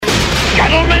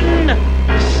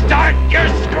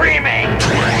screaming.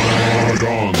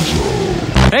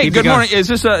 Hey, good morning. Is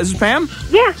this Pam?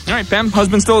 Yeah. All right, Pam.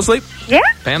 Husband still asleep? Yeah.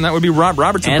 Pam, that would be Rob.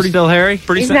 Robert's And still hairy?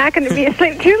 Pretty He's not going to be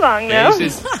asleep too long, though.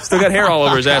 He's still got hair all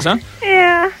over his ass, huh?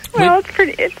 Yeah. Well,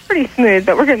 it's pretty smooth,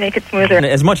 but we're going to make it smoother. And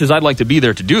as much as I'd like to be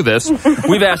there to do this,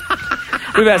 we've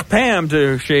asked Pam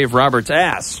to shave Robert's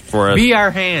ass for us. Be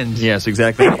our hands. Yes,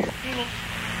 exactly.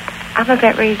 I'm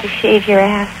about ready to shave your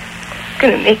ass.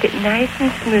 Going to make it nice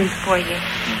and smooth for you.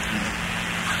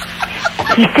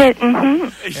 He said,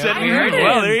 He said,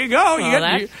 well, there you go.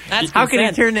 That's how can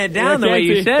you turn that down the way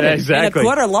you said it? Exactly. In a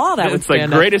court of law, that would It's the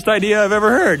stand greatest idea I've ever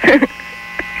heard.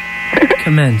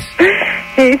 Commence.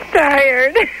 he's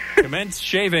tired. Commence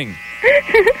shaving.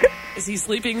 Is he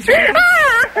sleeping through?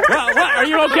 What? Are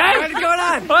you okay? What's going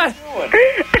on? What?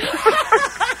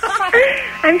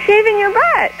 I'm shaving your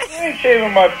butt. You ain't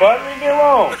shaving my butt. Leave me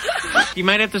alone. You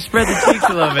might have to spread the cheeks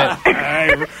a little bit. All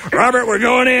right, Robert, we're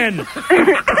going in.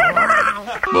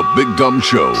 The Big Dumb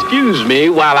Show. Excuse me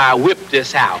while I whip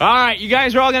this out. All right, you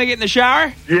guys are all going to get in the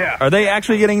shower? Yeah. Are they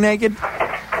actually getting naked?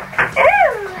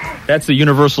 That's the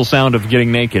universal sound of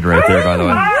getting naked right there, by the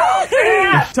way.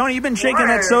 Tony, you been shaking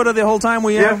that soda the whole time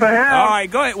we have? Yes, I have. All right,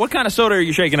 go ahead. What kind of soda are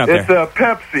you shaking up there? It's a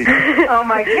Pepsi. Oh,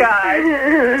 my God.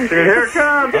 Here it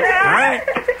comes. All right.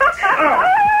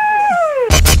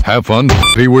 Have fun.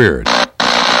 Be weird.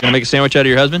 Gonna make a sandwich out of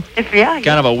your husband? Yeah.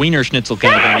 Kind of a wiener schnitzel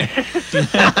kind of thing.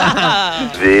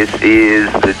 This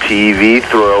is the TV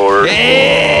thrower.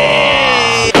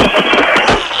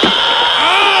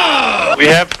 We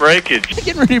have breakage.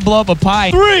 Getting ready to blow up a pie.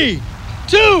 3,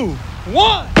 2,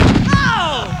 1.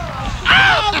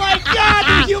 Oh my God,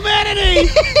 the humanity!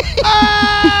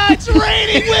 It's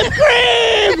raining whipped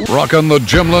cream! Rockin' the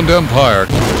Gemland Empire.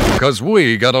 Because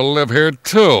we gotta live here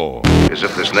too. As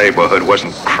if this neighborhood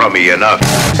wasn't crummy enough.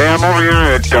 Hey, I'm over here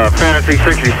at Fantasy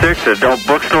 66, adult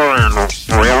bookstore in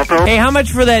Rialto. Hey, how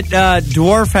much for that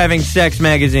dwarf having sex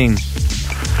magazine?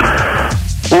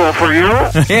 Well, for you?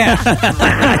 Yeah.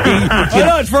 Oh,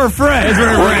 no, it's for a friend. It's for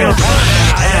a friend.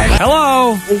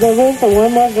 Hello. Is there room for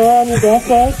one more girl on your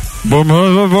birthday? Hey,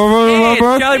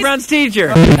 it's Charlie Brown's teacher.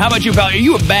 How about you, pal? Are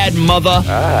you a bad mother?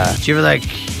 Did you ever, like,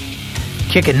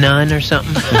 kick a nun or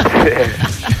something?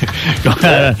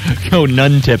 Go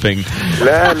nun tipping.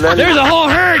 There's a whole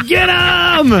herd. Get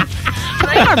them!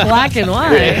 They are black and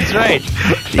white. That's right.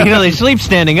 You know, they sleep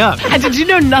standing up. Did you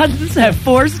know nuns have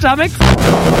 4 stomachs?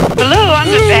 Hello, I'm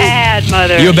the bad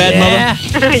mother. You a bad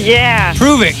mother? Yeah.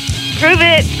 Prove it. Prove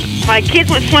it. My kids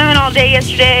went swimming all day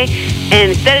yesterday, and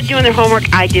instead of doing their homework,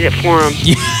 I did it for them.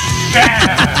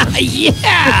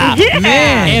 Yeah.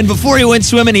 Man. And before he went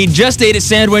swimming, he just ate a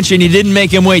sandwich and you didn't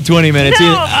make him wait 20 minutes.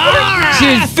 No, She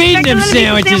was feeding him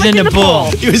sandwiches in the pool.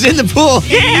 He was in the pool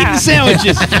eating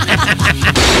sandwiches.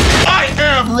 I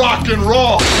am rock and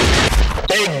roll.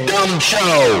 Big Dumb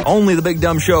Show. Only the Big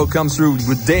Dumb Show comes through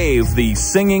with Dave, the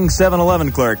singing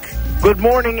 7-Eleven clerk. Good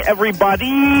morning,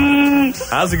 everybody.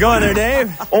 How's it going there,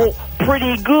 Dave? Oh,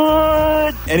 pretty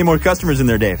good. Any more customers in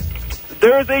there, Dave?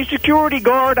 There's a security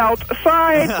guard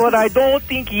outside, but I don't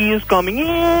think he is coming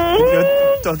in.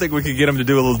 Don't think we could get him to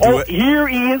do a little Oh, duet. here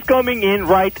he is coming in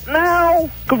right now.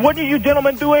 Could one of you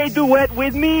gentlemen do a duet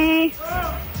with me?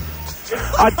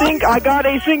 I think I got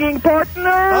a singing partner.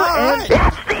 And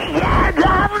that's the end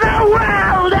of the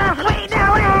world as we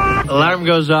know it. Alarm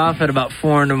goes off at about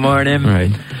 4 in the morning.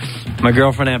 Right. My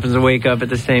girlfriend happens to wake up at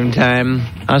the same time.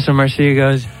 Also, Marcia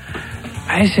goes,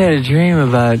 I just had a dream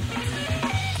about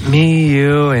me,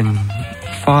 you, and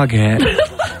Foghat.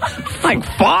 Like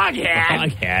Foghat?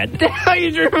 Foghat. The hell are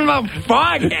you dreaming about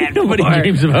Foghat? Nobody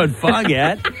dreams about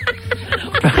Foghat.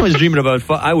 I was dreaming about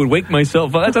I would wake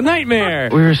myself up. That's a nightmare.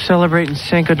 We were celebrating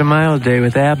Cinco de Mayo Day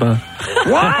with ABBA. What?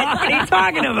 What are you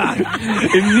talking about?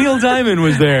 And Neil Diamond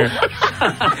was there.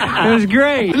 It was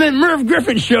great. And then Merv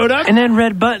Griffin showed up. And then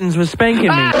Red Buttons was spanking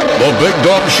me. The Big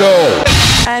Dumb Show.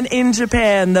 And in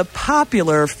Japan, the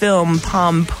popular film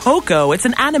Pompoko. It's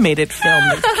an animated film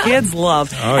that kids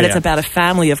love. And it's about a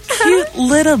family of cute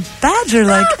little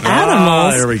badger-like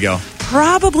animals. There we go.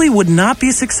 Probably would not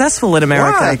be successful in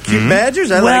America. Why? Cute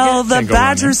badgers? I well, like it. the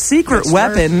badger's secret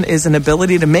weapon is an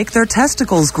ability to make their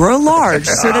testicles grow large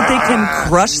so that they can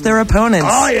crush their opponents.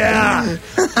 Oh, yeah.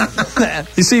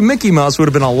 You see, Mickey Mouse would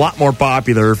have been a lot more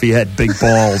popular if he had big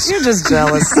balls. You're just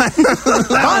jealous.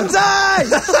 Bonsai!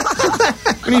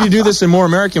 We need to do this in more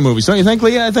American movies, don't you think,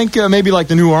 Leah? I think maybe like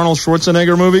the new Arnold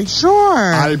Schwarzenegger movie.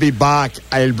 Sure. I'll be back.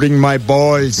 I'll bring my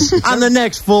balls. On the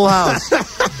next Full House.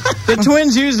 The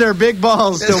twins use their big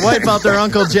balls to wipe out their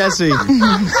Uncle Jesse.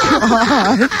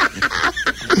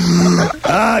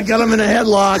 Got him in a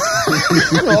headlock.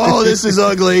 Oh, this is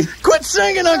ugly. Quit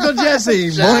singing, Uncle Jesse.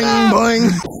 Boing,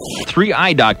 boing. 3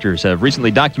 eye doctors have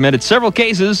recently documented several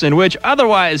cases in which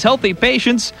otherwise healthy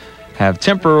patients have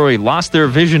temporarily lost their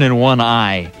vision in one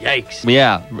eye. Yikes.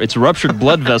 Yeah, it's ruptured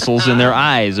blood vessels in their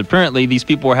eyes. Apparently, these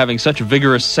people were having such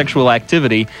vigorous sexual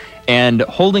activity and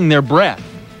holding their breath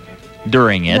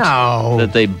during it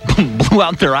that they blew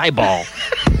out their eyeball.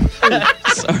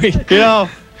 Sorry. You know,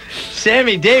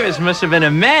 Sammy Davis must have been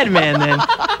a madman then.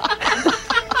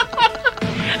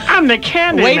 I'm the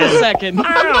candy Wait man. a second.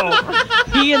 Ow.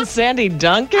 He and Sandy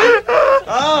Duncan?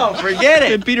 Oh, forget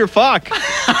it. And Peter Falk.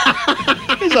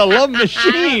 He's a love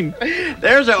machine.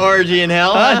 There's an orgy in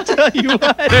hell. I'll tell you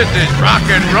what. This is rock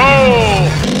and roll.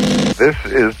 This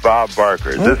is Bob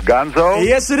Barker. Is this Gonzo?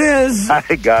 Yes, it is. Hi,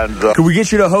 Gonzo. Could we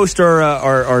get you to host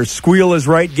our Squeal is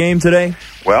Right game today?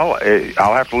 Well,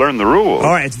 I'll have to learn the rules.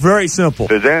 All right, it's very simple. If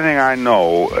there's anything I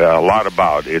know a lot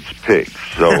about, it's pigs.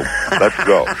 So let's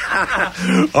go.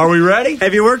 Are we ready?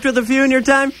 Have you worked with a few in your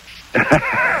time?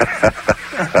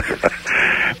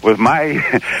 With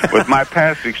my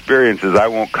past experiences, I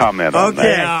won't comment on Okay.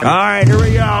 that. All right, here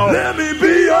we go. Let me be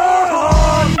your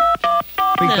home.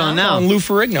 What are you calling now? Lou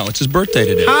Ferrigno. It's his birthday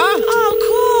today.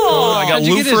 Oh, cool. I got How'd you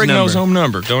Lou get his Ferrigno's number? home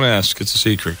number. Don't ask. It's a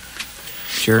secret.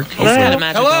 Sure.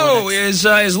 Hello. Is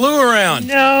Lou around?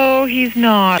 No, he's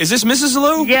not. Is this Mrs.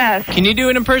 Lou? Yes. Can you do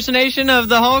an impersonation of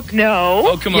the Hulk? No.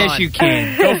 Oh, come on. Yes, you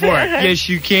can. Go for it. Yes,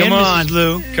 you can. Come on, Mrs.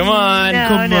 Lou. Come on. No,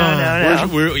 Come no, on. no,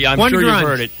 no. I'm One sure grunt. you've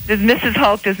heard it. Mrs.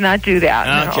 Hulk does not do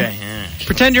that. no. Okay.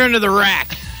 Pretend you're under the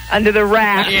rack. Under the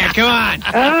rack. Yeah, come on.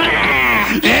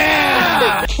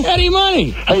 Yeah! Eddie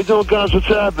Money! How you doing, guys? What's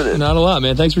happening? Not a lot,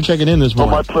 man. Thanks for checking in this Oh,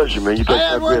 morning. my pleasure, man. You guys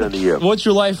have great on the air. What's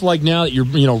your life like now that you're,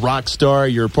 rock star,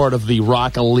 you're part of the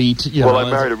rock elite? Well, I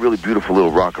married a really beautiful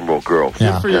little rock and roll girl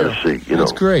Yeah. from Tennessee.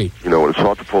 That's great. You know, and it's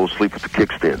hard to fall asleep with the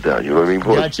kickstand down. You know what I mean,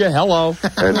 boys? Gotcha. Hello.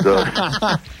 And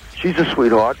she's a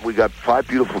sweetheart. We got 5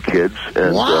 beautiful kids.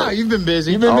 And, you've been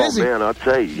busy. You've been oh, busy. man, I'll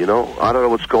tell you, I don't know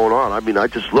what's going on. I mean, I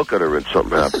just look at her and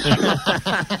something happens.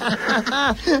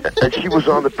 And she was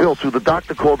on the pill, too. The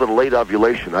doctor called it a late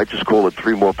ovulation. I just call it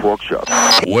 3 more pork chops.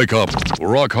 Wake up,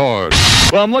 rock hard.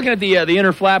 Well, I'm looking at the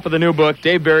inner flap of the new book,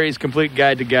 Dave Barry's Complete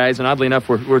Guide to Guys, and oddly enough,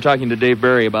 we're talking to Dave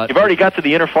Barry about... You've already got to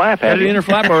the inner flap, Got haven't the you? inner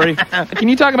flap already. Can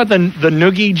you talk about the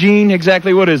noogie gene?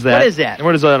 Exactly what is that? What is that? And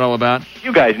what is that all about?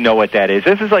 You guys know what that is.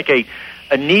 This is like a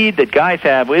need that guys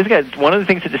have. Well, one of the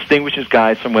things that distinguishes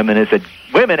guys from women is that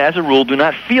women, as a rule, do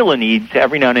not feel a need to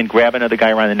every now and then grab another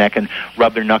guy around the neck and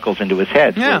rub their knuckles into his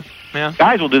head. Yeah.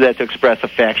 Guys will do that to express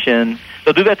affection.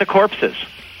 They'll do that to corpses.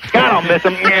 God, I'll miss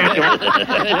them.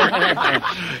 I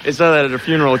saw that at a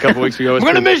funeral a couple weeks ago. We're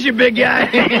going to miss you, big guy.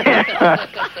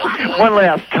 One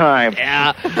last time.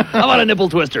 Yeah. How about a nipple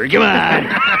twister? Come on.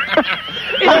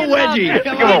 Oh, wedgie.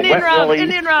 Come on, wet Willie.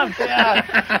 Indian rub.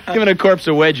 Giving a corpse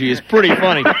a wedgie is pretty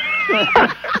funny.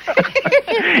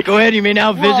 Go ahead, you may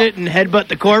now visit and headbutt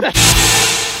the corpse.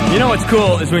 You know what's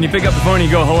cool is when you pick up the phone and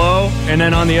you go, hello, and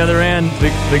then on the other end,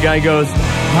 the guy goes,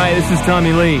 hi, this is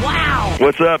Tommy Lee. Wow.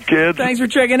 What's up, kids? Thanks for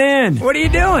checking in. What are you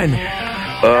doing?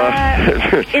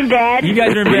 In bed. You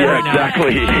guys are in bed right now.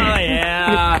 Exactly. Oh,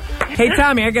 yeah. Hey,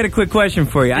 Tommy, I got a quick question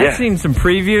for you. Yeah. I've seen some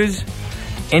previews.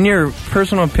 In your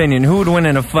personal opinion, who would win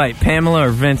in a fight, Pamela or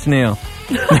Vince Neil?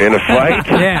 In a fight?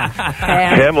 Yeah.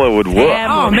 Pamela would whoop.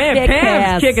 Oh, man, Kick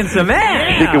Pam's ass. kicking some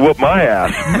ass. She could whoop my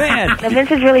ass. Man. Now,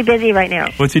 Vince is really busy right now.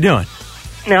 What's he doing?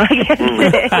 No, I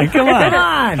can't. Come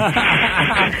on.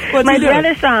 What's My he doing?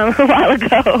 brother saw him a while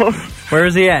ago. Where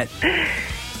is he at?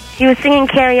 He was singing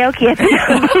karaoke at the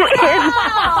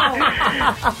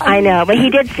I know, but he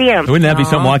did see him. Wouldn't that be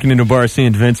something walking into a bar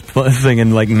seeing Vince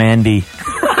singing like Mandy?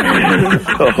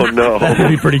 Oh, no. That'd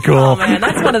be pretty cool. Oh, man,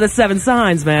 that's one of the 7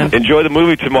 signs, man. Enjoy the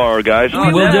movie tomorrow, guys.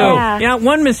 We'll do. Yeah. You know,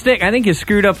 one mistake. I think you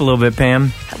screwed up a little bit, Pam.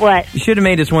 What? You should have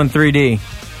made this one 3D.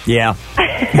 Yeah.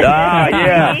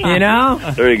 Yeah. You know?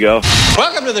 There you go.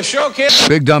 Welcome to the show, kid.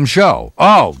 Big dumb show.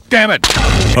 Oh, damn it.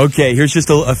 Okay, here's just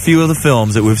a few of the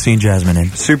films that we've seen Jasmine in.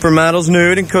 Supermodels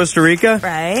Nude in Costa Rica.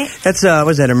 Right. That's,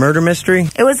 was that a murder mystery?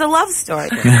 It was a love story.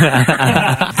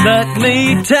 Let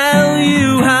me tell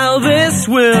you how this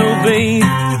will be.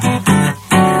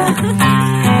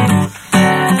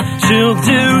 She'll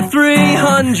do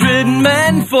 300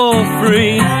 men for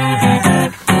free.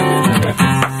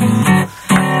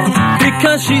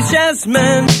 Because she's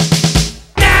Jasmine.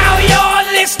 Now you're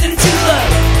listening to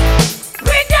the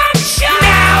Big Dumb Show.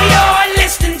 Now you're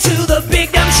listening to the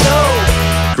Big Dumb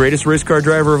Show. Greatest race car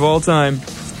driver of all time.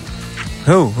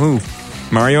 Who?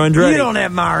 Mario Andretti. You don't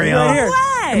have Mario. Right here.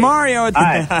 Hi. Mario.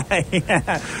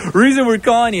 Hi. Reason we're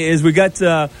calling you is we're doing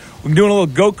a little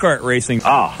go-kart racing. Oh,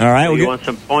 all right. So you want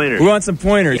some pointers? We want some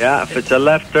pointers. Yeah, if it's a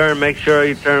left turn, make sure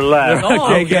you turn left.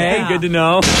 Okay, good to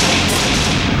know.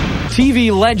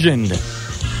 TV legend,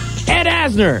 Ed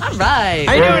Asner. All right.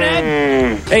 How you doing,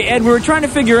 Ed? Hey, Ed, we were trying to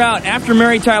figure out, after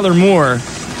Mary Tyler Moore,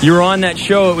 you were on that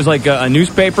show. It was like a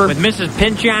newspaper. With Mrs.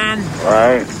 Pinchon.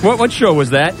 Right. What show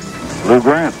was that? Lou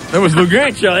Grant. That was Lou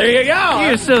Grant show. There you go.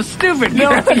 You're so stupid. No,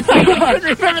 I couldn't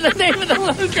remember the name of the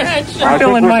Lou Grant show. I'm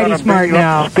feeling mighty smart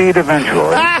now. Speed eventually.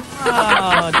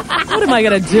 What am I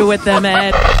going to do with them,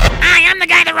 Ed? Hi, I'm the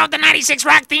guy that wrote the 96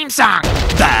 Rock theme song.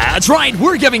 That's right.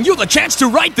 We're giving you the chance to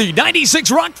write the 96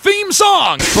 Rock theme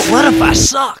song. But what if I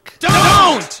suck?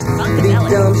 Don't! Big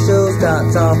dumb show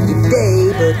starts off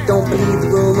today, but don't believe the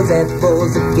rumors that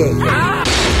boys are gay.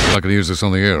 Not going to use this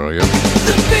on the air, are you?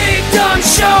 The Big Dumb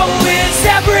Show is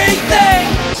everything.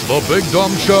 The Big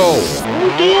Dumb Show.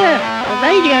 Oh dear, the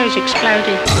radio's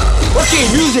exploded. Okay,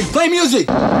 music, play music.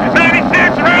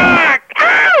 96 Rock!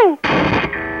 Ow!